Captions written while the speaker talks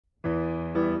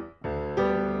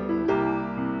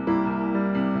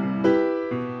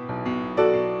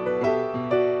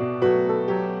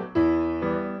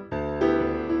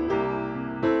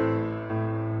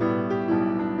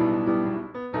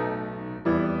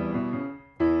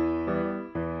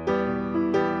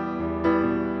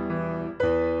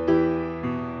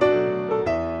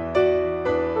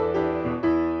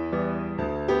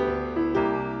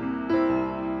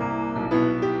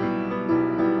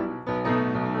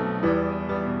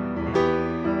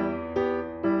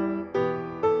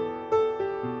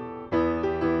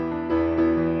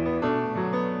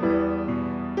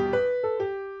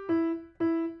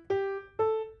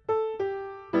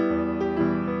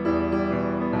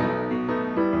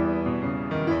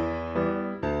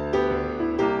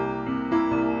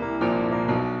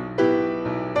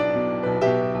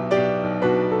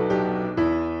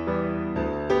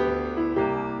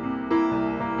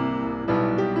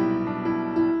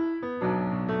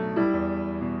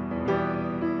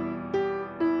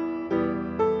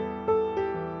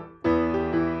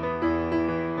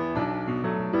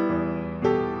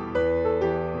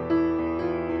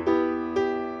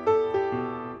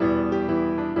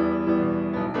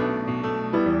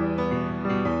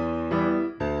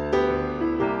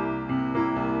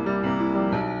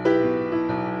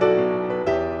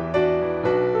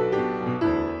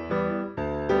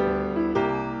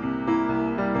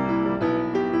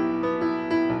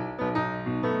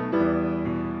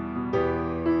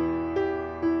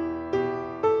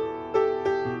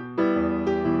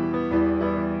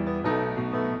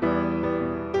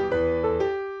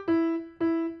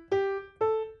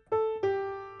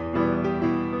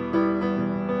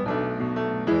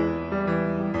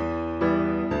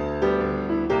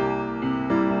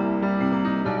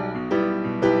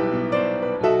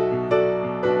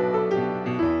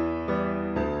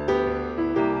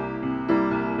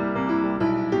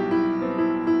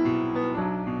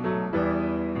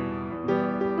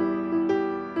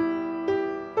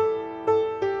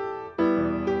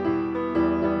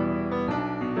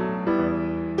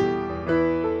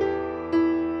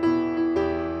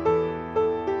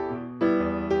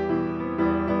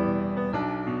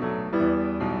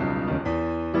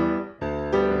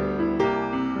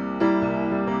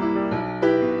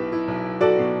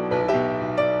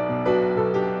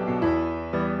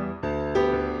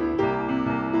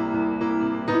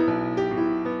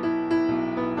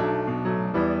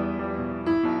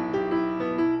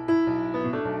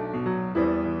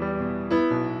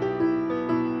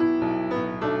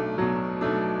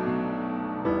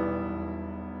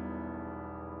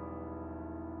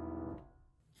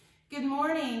Good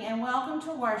morning and welcome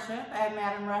to worship at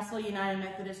Madam Russell United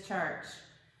Methodist Church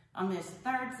on this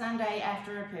third Sunday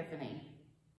after Epiphany.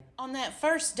 On that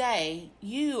first day,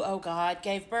 you, O God,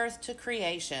 gave birth to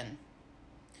creation.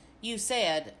 You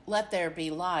said, "Let there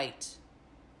be light."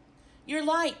 Your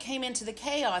light came into the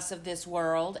chaos of this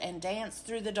world and danced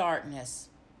through the darkness.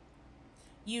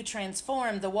 You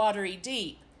transformed the watery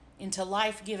deep into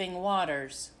life-giving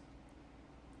waters.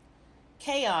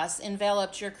 Chaos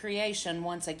enveloped your creation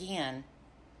once again.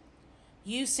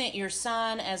 You sent your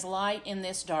Son as light in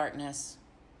this darkness.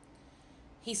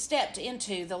 He stepped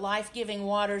into the life-giving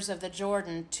waters of the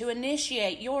Jordan to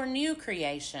initiate your new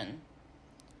creation.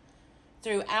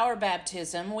 Through our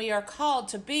baptism, we are called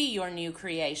to be your new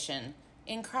creation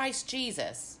in Christ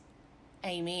Jesus.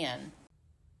 Amen.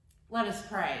 Let us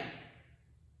pray.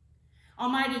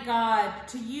 Almighty God,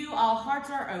 to you all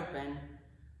hearts are open,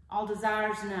 all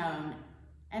desires known,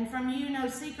 and from you no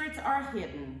secrets are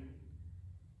hidden.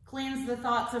 Cleanse the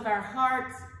thoughts of our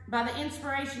hearts by the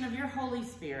inspiration of your Holy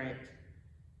Spirit,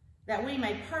 that we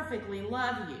may perfectly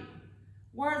love you,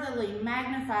 worthily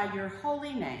magnify your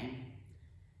holy name,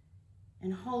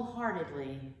 and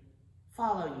wholeheartedly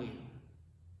follow you.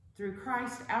 Through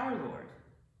Christ our Lord.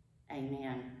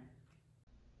 Amen.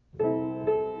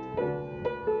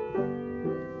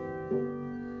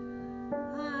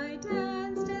 I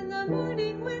danced in the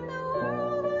morning when the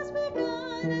world was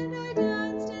begun, and I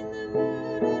danced in the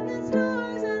moon and the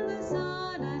stars and the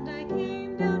sun, and I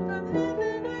came down from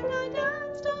heaven and I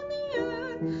danced on the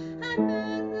earth, and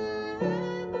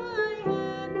Bethlehem I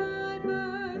had my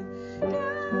birth.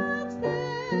 Dance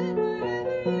then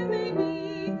wherever you may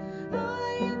be,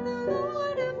 I am the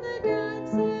Lord of the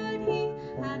dance, said he,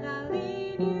 and I'll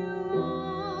lead you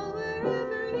all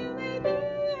wherever you may be,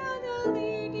 and I'll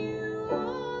lead you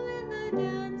all in the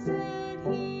dance, said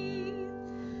he.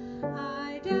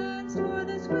 I danced for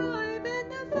the scribe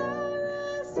and the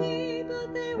Pharisee,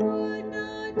 but they would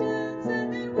not dance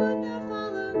and they would not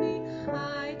follow me.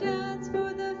 I danced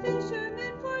for the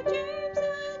fishermen, for James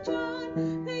and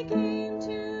John. They came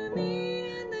to me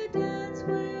and the dance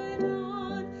went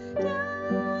on.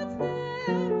 Dance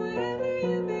then wherever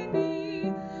you may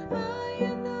be, I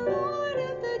am the Lord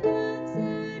of the dance,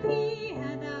 said he,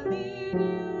 and I'll lead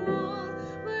you all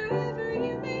wherever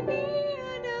you may be,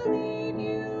 and I'll lead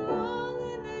you all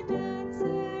in the dance,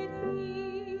 said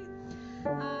he.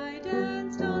 I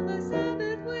danced on the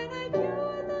Sabbath when I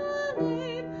cured the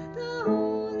lame. The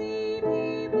holy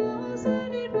people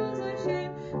said it was a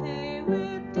shame. They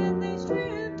whipped and they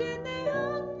stripped and they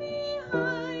hung me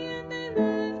high, and they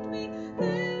left me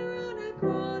there on a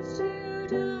cross to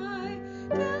die.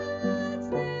 Dance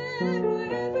then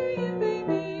wherever you may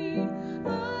be,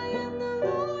 I am the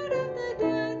Lord of the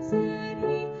dance, said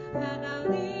he, and I'll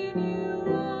lead you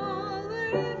all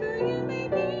wherever you may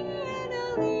be, and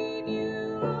I'll lead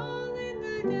you all in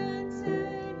the dance,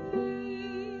 said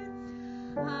he.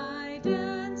 I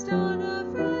danced on a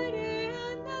Friday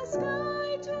and the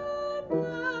sky turned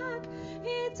black.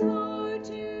 It's hard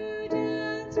to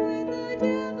dance with the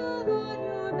devil on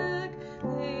your back.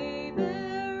 They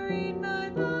buried my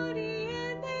body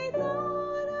and they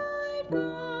thought I'd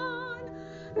gone.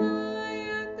 I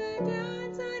am the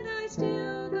dance and I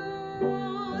still go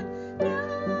on.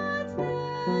 Dance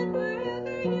then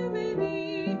wherever you may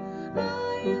be,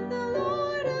 I am the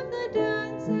Lord of the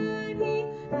dance, said he,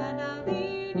 and I'll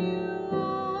lead you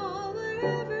all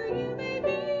wherever you may be,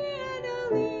 and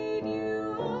I'll lead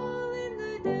you all in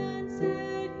the dance,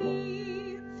 said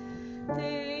he.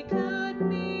 They cut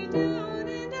me down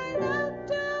and I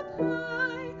leapt up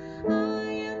high. I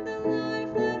am the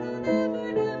life that'll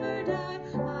never, never die.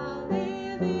 I'll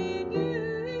live in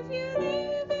you if you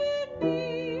live in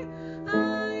me. I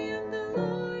am the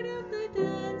Lord of the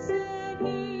dance, said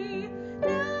he.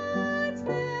 Dance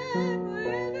then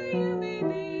wherever you may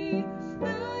be, I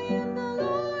am the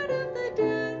Lord of the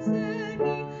dance, said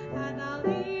he, and I'll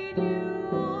lead you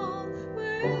all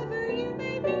wherever you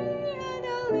may be, and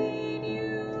I'll lead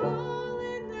you all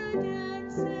in the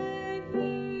dance, said he.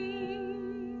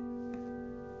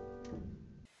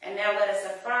 And now let us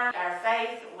affirm our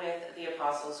faith with the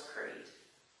Apostles' Creed.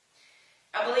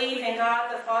 I believe in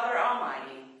God the Father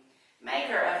Almighty,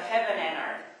 maker of heaven and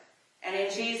earth, and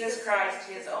in Jesus Christ,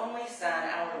 his only Son,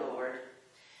 our Lord,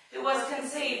 who was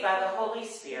conceived by the Holy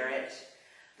Spirit,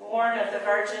 born of the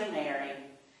Virgin Mary,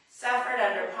 suffered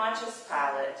under Pontius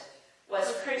Pilate,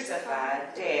 was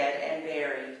crucified, dead, and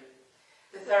buried.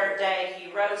 The third day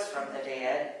he rose from the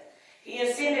dead. He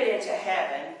ascended into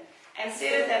heaven and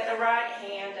sitteth at the right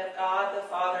hand of God the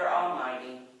Father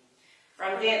Almighty.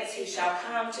 From thence he shall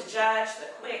come to judge the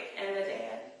quick and the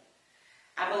dead.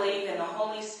 I believe in the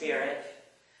Holy Spirit,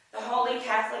 the Holy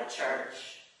Catholic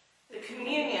Church, the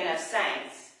communion of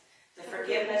saints, the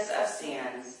forgiveness of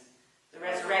sins, the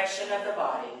resurrection of the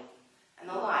body, and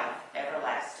the life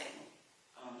everlasting.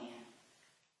 Amen.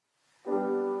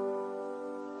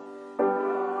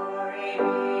 Glory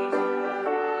be to the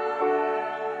Father,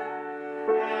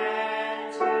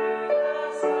 and to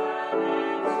the Son,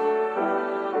 and to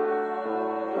the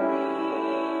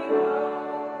Holy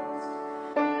Ghost,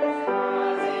 as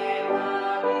was in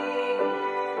the beginning,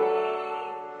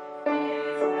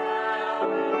 is now,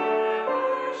 and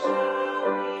ever shall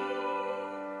be,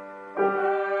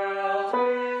 world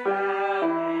without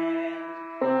end.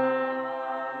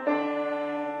 Amen.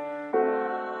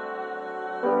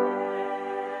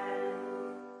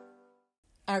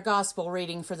 Our gospel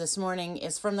reading for this morning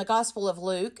is from the Gospel of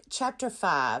Luke, chapter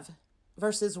 5,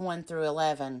 verses 1 through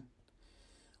 11.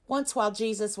 Once while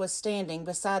Jesus was standing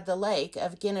beside the lake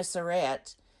of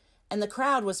Gennesaret, and the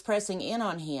crowd was pressing in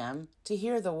on him to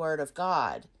hear the word of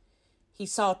God, he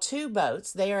saw 2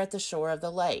 boats there at the shore of the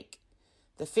lake.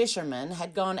 The fishermen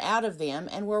had gone out of them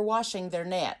and were washing their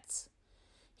nets.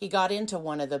 He got into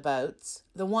one of the boats,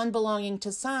 the one belonging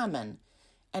to Simon,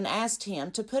 and asked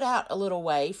him to put out a little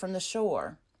way from the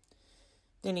shore.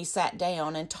 Then he sat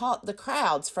down and taught the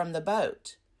crowds from the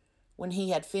boat. When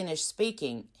he had finished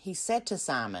speaking, he said to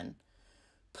Simon,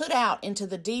 "Put out into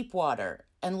the deep water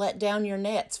and let down your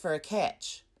nets for a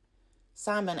catch."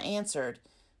 Simon answered,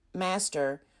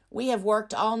 "Master, we have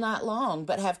worked all night long,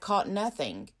 but have caught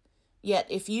nothing. Yet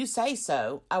if you say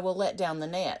so, I will let down the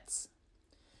nets."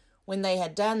 When they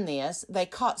had done this, they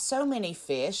caught so many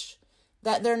fish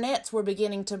that their nets were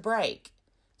beginning to break.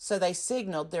 So they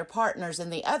signaled their partners in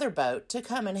the other boat to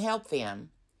come and help them.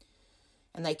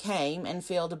 And they came and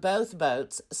filled both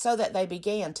boats so that they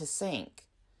began to sink.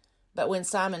 But when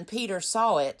Simon Peter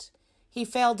saw it, he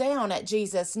fell down at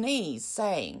Jesus' knees,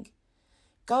 saying,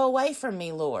 "Go away from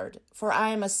me, Lord, for I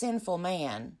am a sinful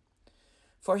man."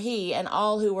 For he and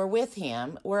all who were with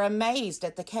him were amazed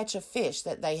at the catch of fish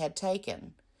that they had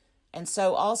taken. And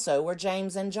so also were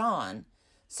James and John,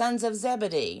 sons of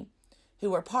Zebedee, who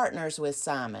were partners with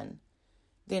Simon.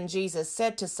 Then Jesus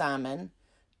said to Simon,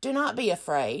 "Do not be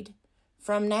afraid.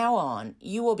 From now on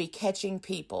you will be catching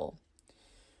people."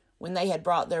 When they had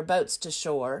brought their boats to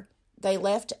shore, they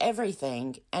left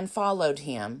everything and followed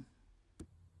him.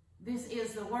 This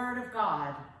is the word of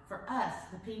God for us,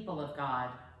 the people of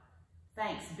God.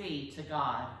 Thanks be to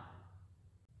God.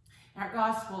 Our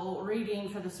gospel reading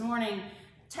for this morning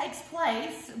takes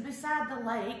place beside the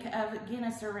lake of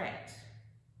Gennesaret.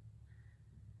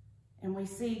 And we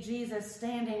see Jesus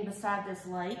standing beside this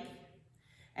lake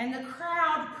and the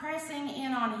crowd pressing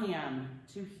in on him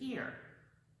to hear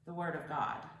the word of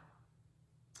God.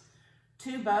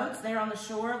 2 boats there on the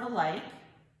shore of the lake,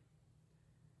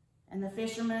 and the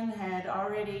fishermen had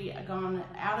already gone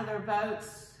out of their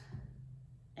boats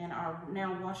and are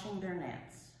now washing their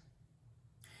nets.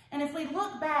 And if we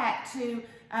look back to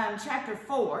chapter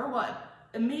 4, what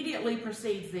immediately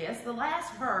precedes this, the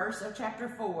last verse of chapter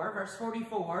 4, verse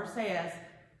 44, says,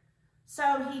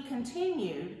 "So he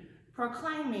continued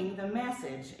proclaiming the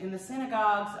message in the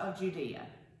synagogues of Judea."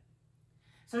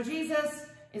 So Jesus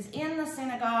is in the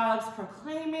synagogues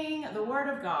proclaiming the word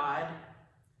of God,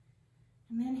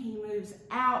 and then he moves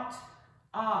out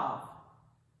of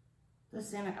the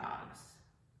synagogues.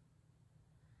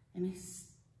 And he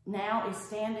now is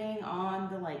standing on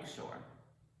the lake shore.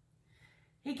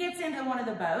 He gets into one of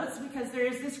the boats because there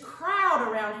is this crowd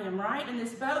around him, right? And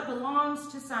this boat belongs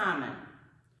to Simon.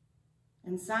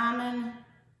 And Simon,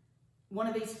 one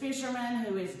of these fishermen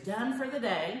who is done for the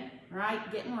day,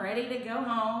 right? Getting ready to go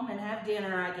home and have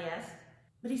dinner, I guess.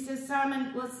 But he says,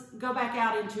 "Simon, let's go back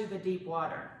out into the deep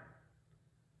water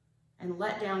and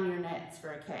let down your nets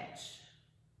for a catch."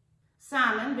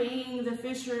 Simon, being the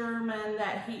fisherman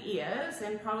that he is,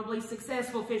 and probably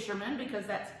successful fisherman because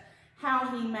that's how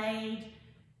he made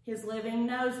his living,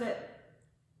 knows that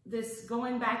this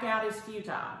going back out is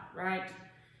futile, right?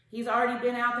 He's already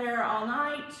been out there all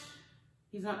night.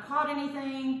 He's not caught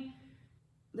anything.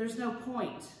 There's no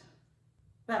point.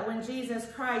 But when Jesus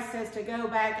Christ says to go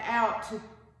back out to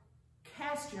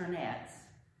cast your nets,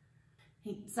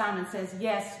 Simon says,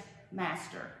 "Yes,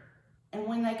 Master." And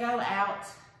when they go out,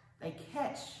 they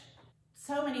catch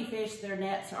so many fish their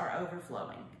nets are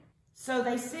overflowing. So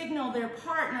they signal their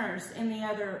partners in the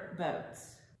other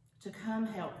boats to come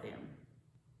help them.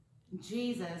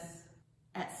 Jesus,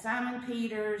 at Simon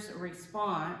Peter's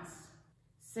response,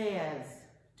 says,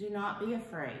 "Do not be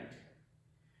afraid.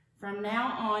 From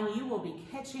now on, you will be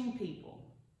catching people."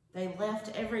 They left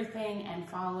everything and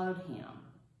followed him.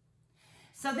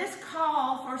 So this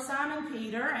call for Simon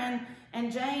Peter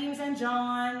and James and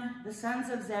John, the sons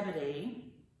of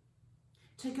Zebedee,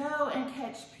 to go and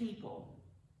catch people.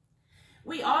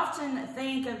 We often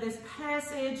think of this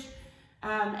passage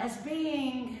as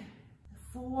being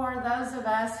for those of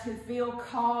us who feel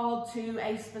called to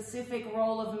a specific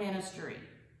role of ministry,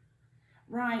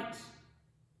 right?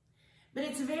 But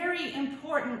it's very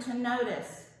important to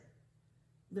notice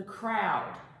the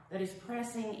crowd that is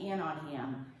pressing in on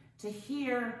him to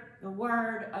hear the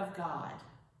word of God.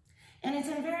 And it's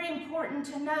very important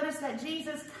to notice that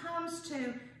Jesus comes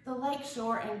to the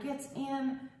lakeshore and gets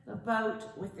in the boat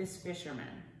with this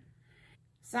fisherman.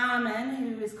 Simon,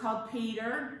 who is called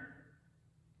Peter,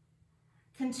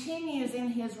 continues in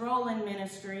his role in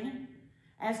ministry,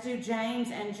 as do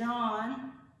James and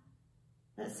John.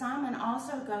 But Simon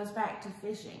also goes back to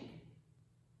fishing.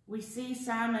 We see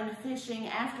Simon fishing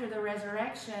after the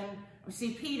resurrection. We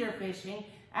see Peter fishing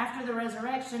after the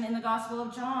resurrection in the Gospel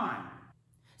of John.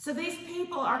 So these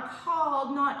people are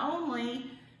called not only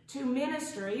to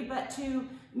ministry, but to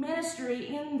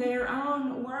ministry in their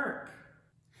own work,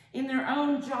 in their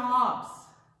own jobs.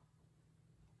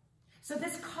 So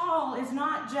this call is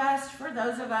not just for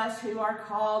those of us who are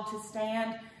called to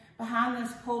stand behind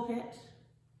this pulpit.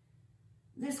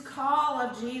 This call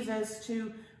of Jesus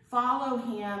to follow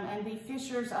him and be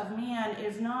fishers of men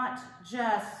is not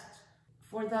just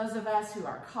for those of us who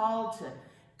are called to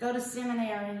go to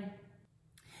seminary.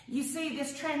 You see,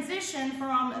 this transition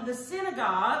from the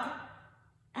synagogue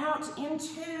out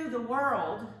into the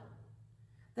world,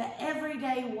 the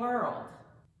everyday world,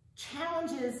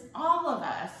 challenges all of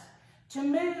us to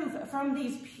move from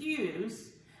these pews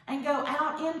and go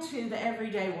out into the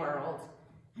everyday world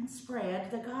and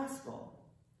spread the gospel.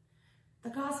 The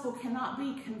gospel cannot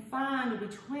be confined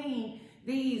between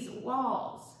these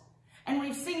walls. And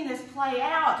we've seen this play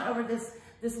out over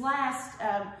this last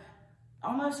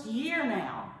almost year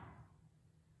now,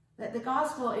 that the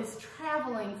gospel is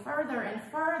traveling further and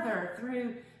further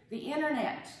through the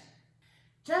internet.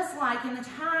 Just like in the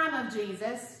time of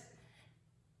Jesus,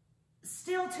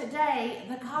 still today,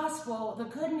 the gospel, the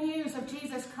good news of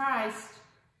Jesus Christ,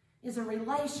 is a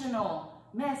relational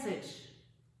message.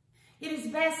 It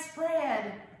is best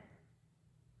spread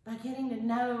by getting to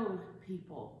know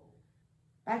people,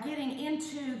 by getting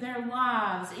into their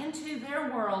lives, into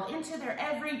their world, into their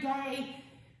everyday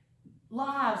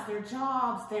lives, their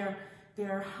jobs,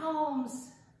 their homes,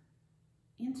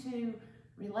 into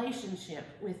relationship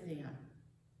with them,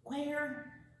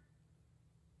 where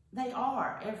they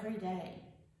are every day,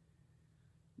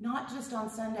 not just on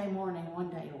Sunday morning, one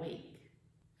day a week.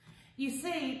 You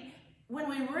see, when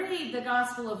we read the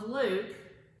Gospel of Luke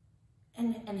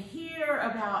and hear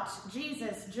about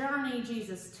Jesus' journey,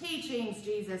 Jesus' teachings,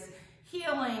 Jesus'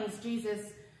 healings,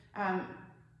 Jesus'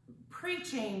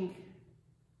 preaching,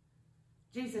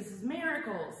 Jesus'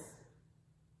 miracles,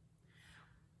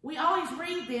 we always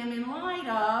read them in light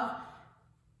of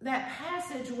that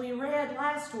passage we read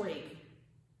last week,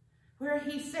 where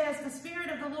he says, "The Spirit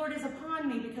of the Lord is upon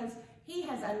me because he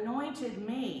has anointed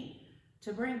me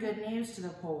to bring good news to the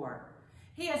poor.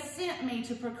 He has sent me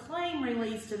to proclaim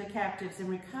release to the captives and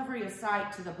recovery of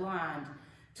sight to the blind,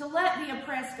 to let the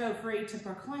oppressed go free, to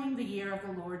proclaim the year of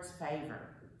the Lord's favor."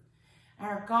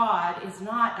 Our God is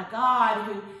not a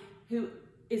God who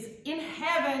is in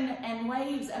heaven and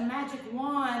waves a magic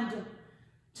wand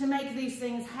to make these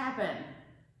things happen.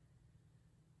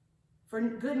 For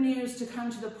good news to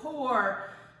come to the poor,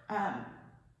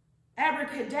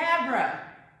 abracadabra,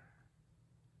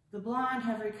 the blind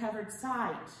have recovered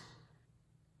sight.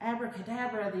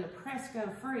 Abracadabra, the oppressed go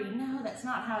free. No, that's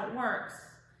not how it works.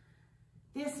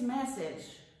 This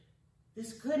message,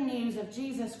 this good news of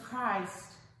Jesus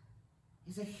Christ,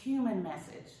 is a human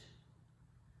message.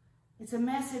 It's a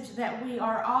message that we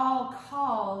are all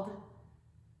called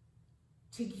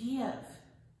to give,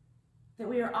 that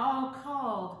we are all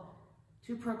called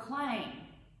to proclaim.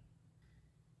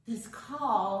 This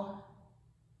call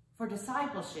for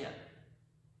discipleship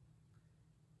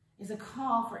is a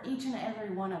call for each and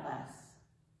every one of us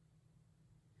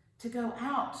to go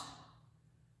out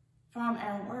from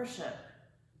our worship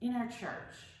in our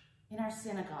church, in our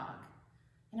synagogue,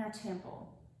 in our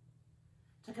temple,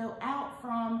 to go out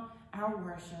from our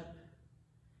worship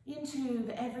into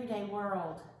the everyday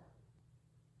world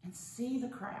and see the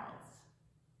crowds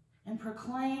and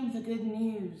proclaim the good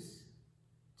news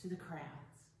to the crowds.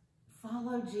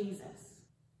 Follow Jesus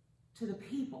to the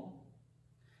people,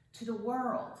 to the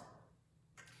world.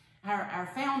 Our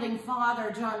founding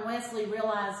father, John Wesley,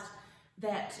 realized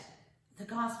that the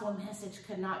gospel message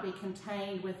could not be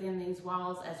contained within these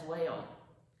walls as well.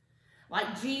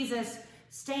 Like Jesus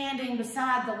standing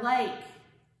beside the lake,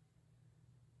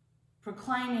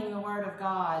 proclaiming the word of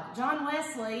God. John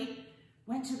Wesley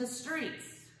went to the streets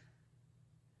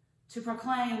to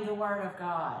proclaim the word of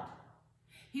God.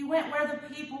 He went where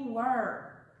the people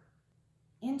were,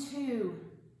 into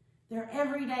their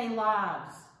everyday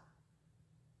lives,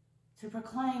 to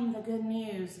proclaim the good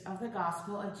news of the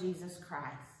gospel of Jesus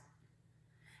Christ.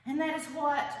 And that is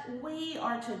what we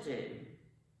are to do.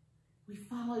 We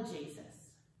follow Jesus.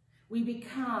 We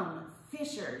become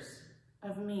fishers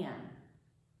of men.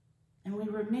 And we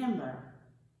remember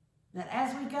that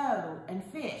as we go and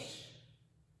fish,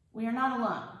 we are not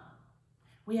alone.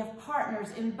 We have partners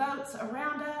in boats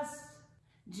around us.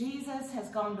 Jesus has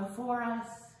gone before us,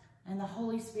 and the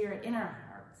Holy Spirit in our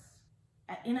hearts,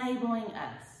 enabling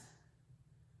us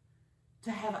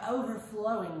to have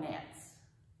overflowing nets.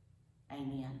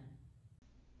 Amen.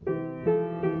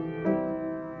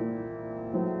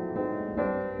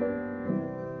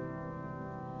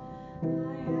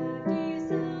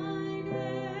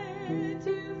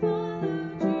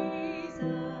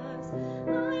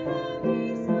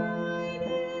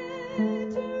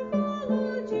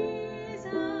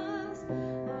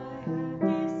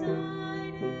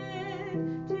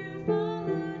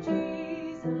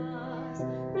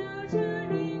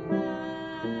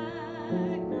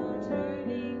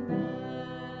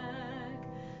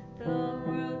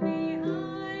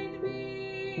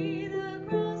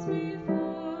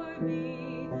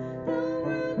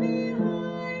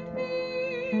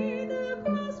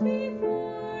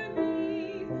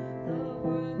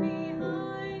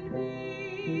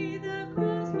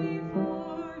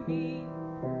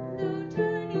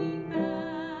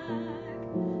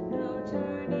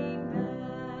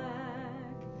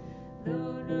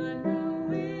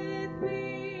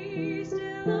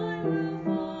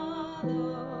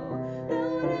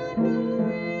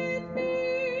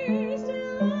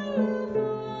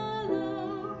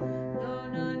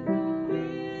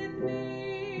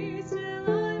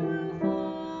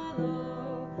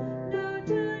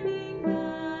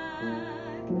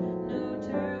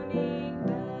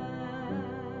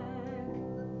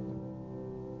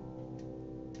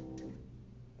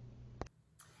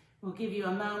 We'll give you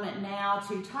a moment now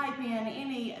to type in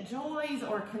any joys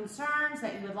or concerns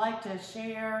that you would like to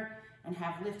share and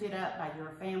have lifted up by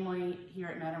your family here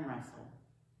at Madam Russell.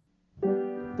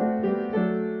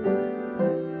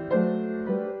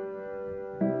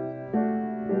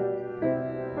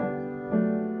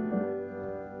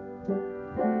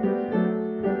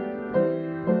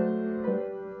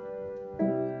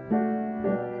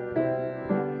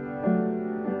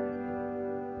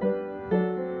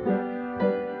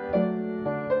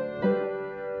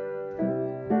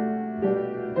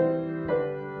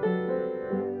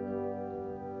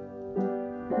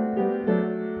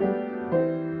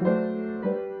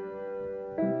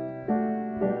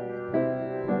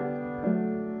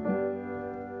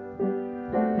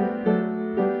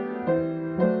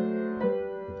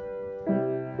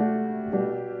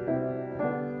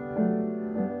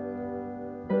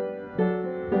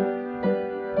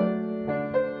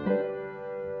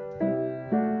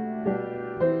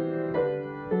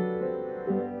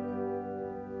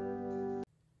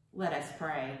 Let us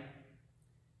pray.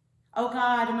 O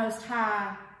God, Most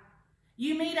High,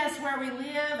 you meet us where we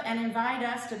live and invite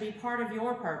us to be part of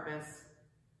your purpose.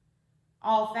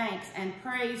 All thanks and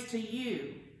praise to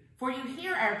you, for you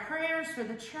hear our prayers for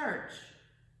the church,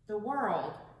 the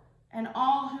world, and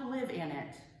all who live in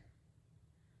it.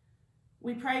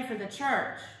 We pray for the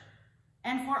church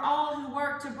and for all who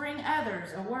work to bring others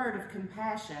a word of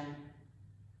compassion.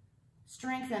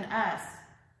 Strengthen us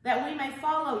that we may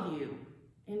follow you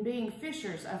in being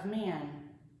fishers of men.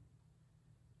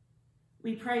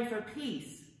 We pray for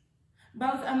peace,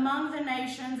 both among the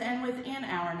nations and within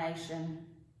our nation.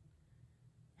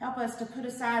 Help us to put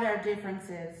aside our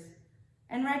differences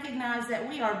and recognize that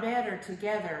we are better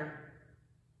together.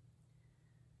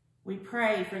 We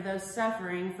pray for those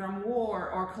suffering from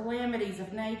war or calamities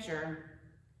of nature.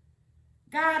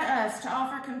 Guide us to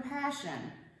offer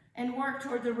compassion and work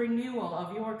toward the renewal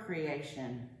of your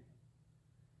creation.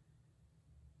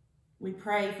 We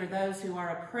pray for those who are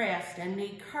oppressed and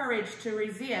need courage to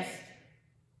resist.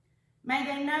 May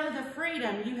they know the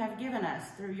freedom you have given us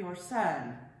through your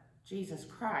Son, Jesus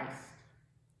Christ.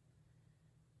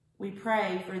 We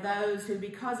pray for those who,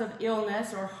 because of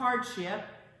illness or hardship,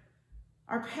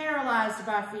 are paralyzed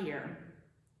by fear.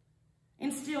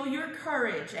 Instill your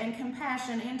courage and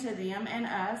compassion into them and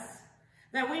us,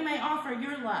 that we may offer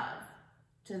your love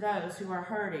to those who are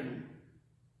hurting.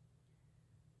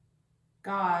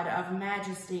 God of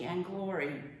majesty and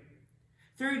glory,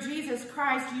 Through Jesus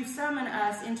Christ, you summon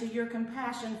us into your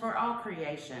compassion for all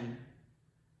creation.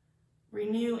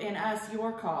 Renew in us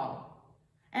your call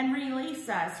and release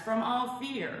us from all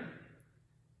fear,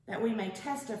 that we may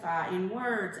testify in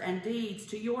words and deeds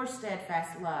to your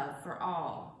steadfast love for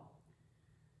all.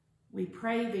 We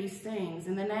pray these things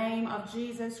in the name of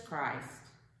Jesus Christ,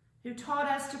 who taught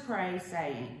us to pray,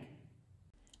 saying,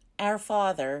 Our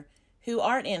Father, who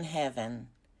art in heaven,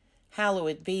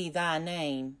 hallowed be thy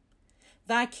name.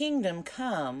 Thy kingdom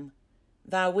come,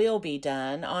 thy will be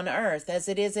done on earth as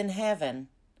it is in heaven.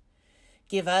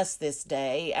 Give us this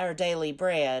day our daily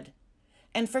bread,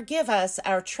 and forgive us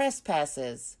our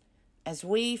trespasses, as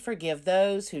we forgive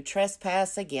those who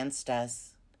trespass against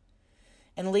us.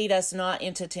 And lead us not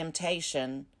into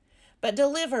temptation, but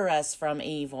deliver us from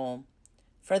evil.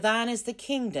 For thine is the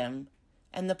kingdom,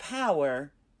 and the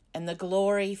power, and the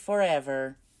glory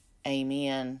forever.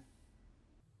 Amen.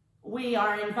 We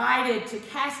are invited to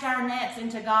cast our nets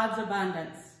into God's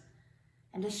abundance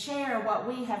and to share what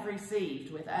we have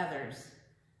received with others.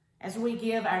 As we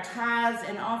give our tithes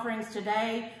and offerings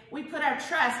today, we put our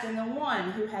trust in the one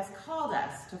who has called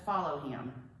us to follow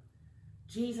him,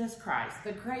 Jesus Christ,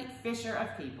 the great fisher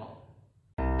of people.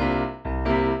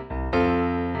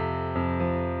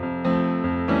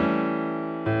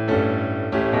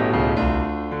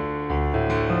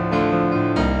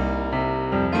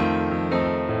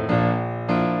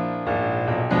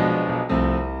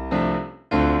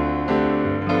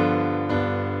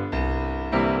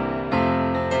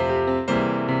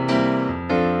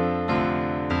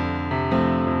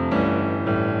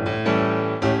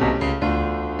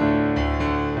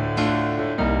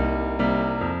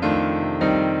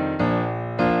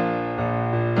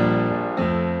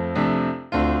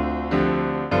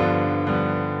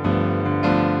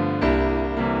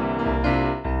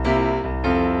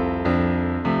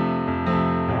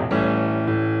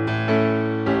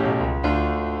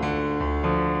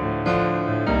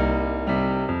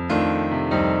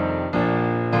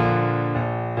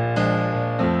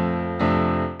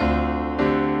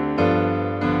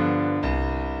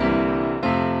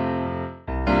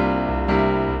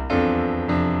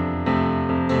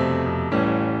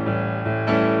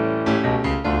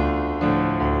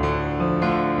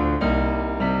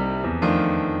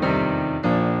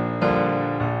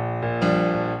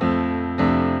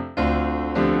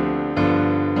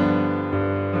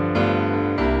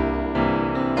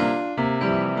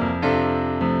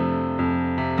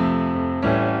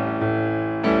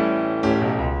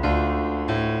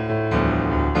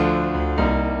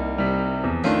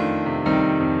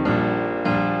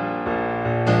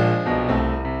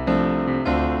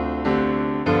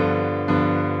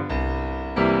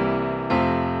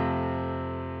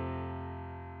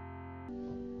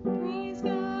 Praise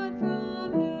God,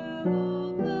 from whom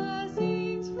all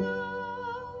blessings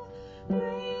flow.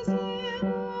 Praise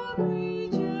him, all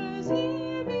creatures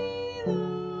here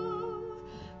below.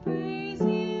 Praise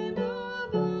him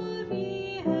above,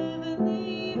 ye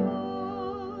heavenly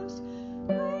hosts.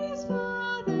 Praise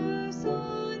Father,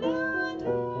 Son, and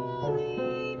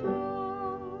Holy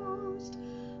Ghost.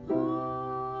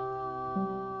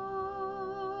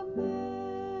 Amen.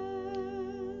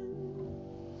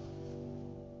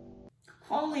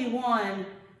 Holy One,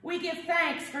 we give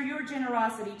thanks for your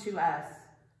generosity to us.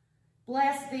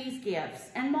 Bless these gifts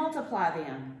and multiply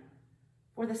them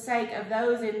for the sake of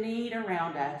those in need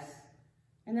around us.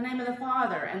 In the name of the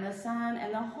Father, and the Son,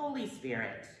 and the Holy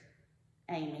Spirit.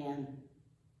 Amen.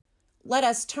 Let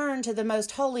us turn to the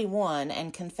Most Holy One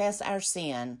and confess our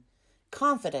sin,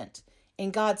 confident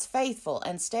in God's faithful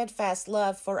and steadfast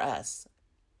love for us.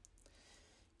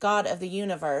 God of the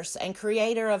universe and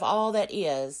creator of all that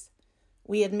is,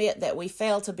 we admit that we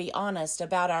fail to be honest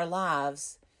about our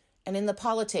lives and in the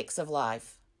politics of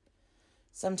life.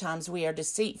 Sometimes we are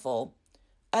deceitful.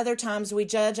 Other times we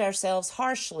judge ourselves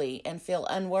harshly and feel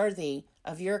unworthy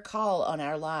of your call on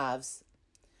our lives.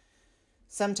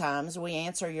 Sometimes we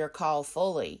answer your call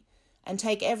fully and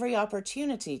take every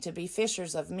opportunity to be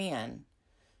fishers of men.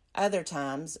 Other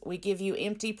times we give you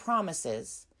empty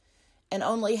promises and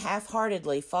only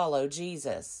half-heartedly follow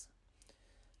Jesus.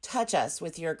 Touch us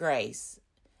with your grace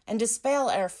and dispel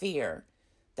our fear,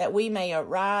 that we may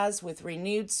arise with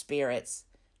renewed spirits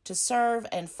to serve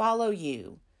and follow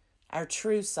you, our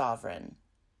true sovereign.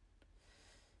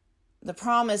 The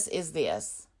promise is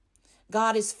this: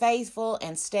 God is faithful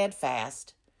and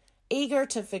steadfast, eager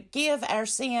to forgive our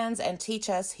sins and teach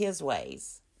us his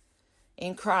ways.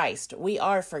 In Christ we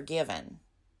are forgiven.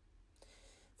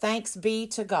 Thanks be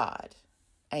to God.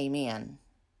 Amen.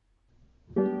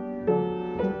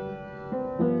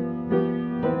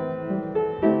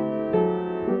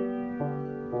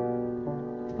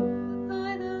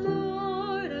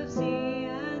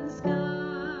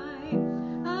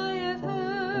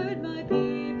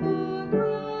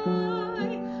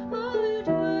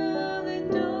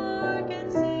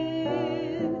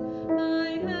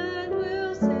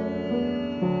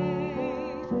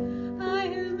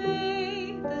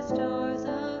 stars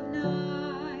of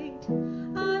night.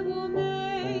 I will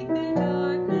make their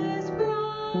darkness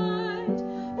bright.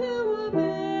 Who will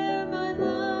bear my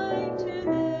light to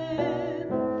them?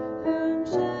 Whom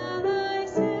shall I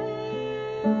send?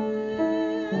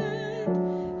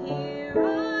 Here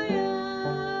I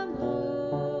am,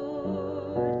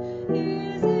 Lord.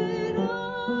 Is it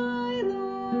I,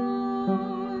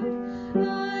 Lord?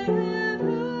 I have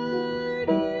heard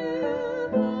you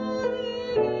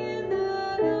calling in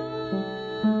the night.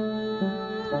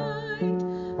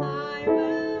 I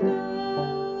will go,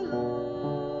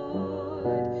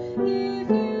 Lord, if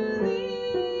you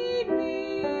lead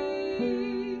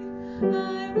me.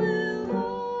 I will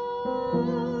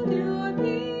hold your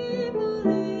people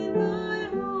in my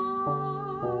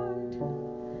heart.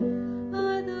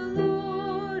 I, the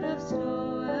Lord of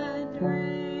snow and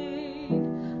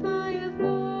rain, I have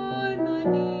borne my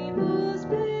people's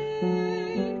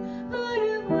pain. I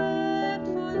have wept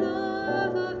for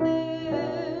love of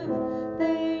them.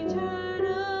 They turn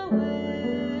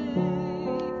away.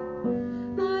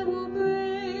 I will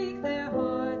break their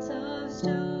hearts of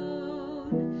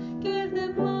stone, give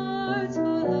them hearts for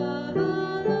love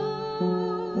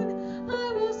alone.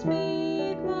 I will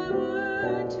speak my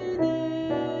word to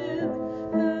them.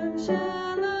 Whom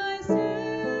shall I send?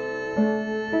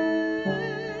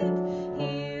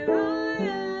 Here I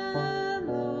am,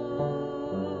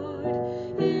 Lord.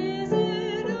 Is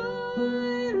it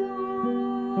I,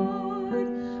 Lord?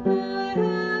 I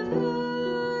have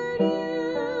heard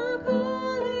you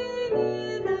calling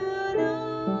in the night.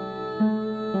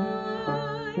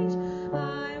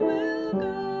 I will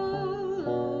go,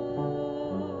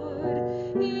 Lord,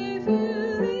 if you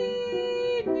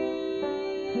lead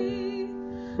me.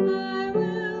 I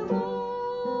will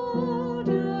hold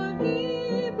your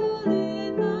people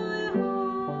in my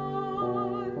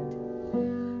heart.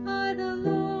 I, the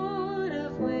Lord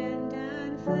of wind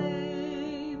and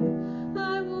flame,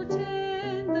 I will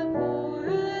tend the poor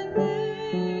and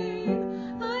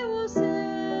lame. I will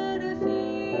set a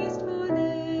feast for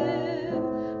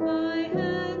them. My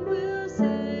hand will save.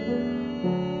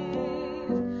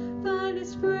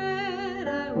 Finest bread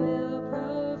I will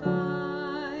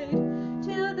provide,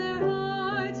 till their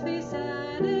hearts be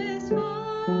satisfied.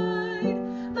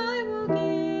 I will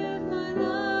give my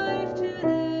life to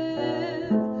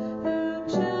them. Whom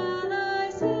shall I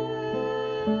send?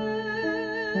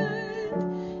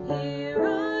 Here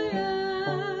I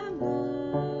am,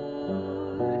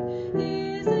 Lord.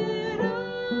 Is it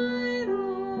I,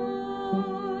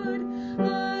 Lord?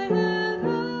 I have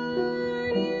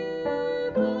heard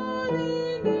you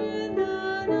calling in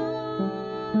the night.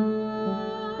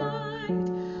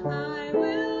 I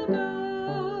will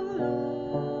go,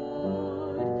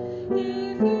 Lord,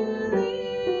 if you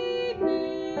lead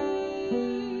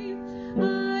me.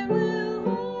 I will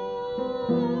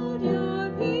hold your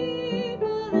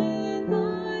people in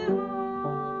my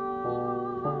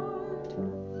heart.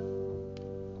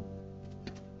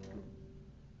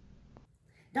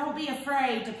 Don't be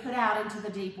afraid to put out into the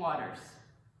deep waters.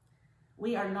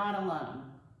 We are not alone.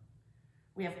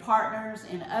 We have partners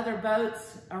in other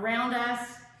boats around us,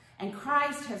 and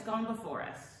Christ has gone before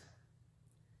us.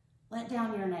 Let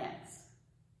down your nets,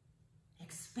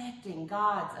 expecting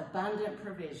God's abundant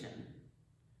provision.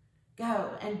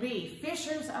 Go and be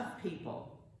fishers of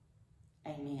people.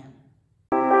 Amen.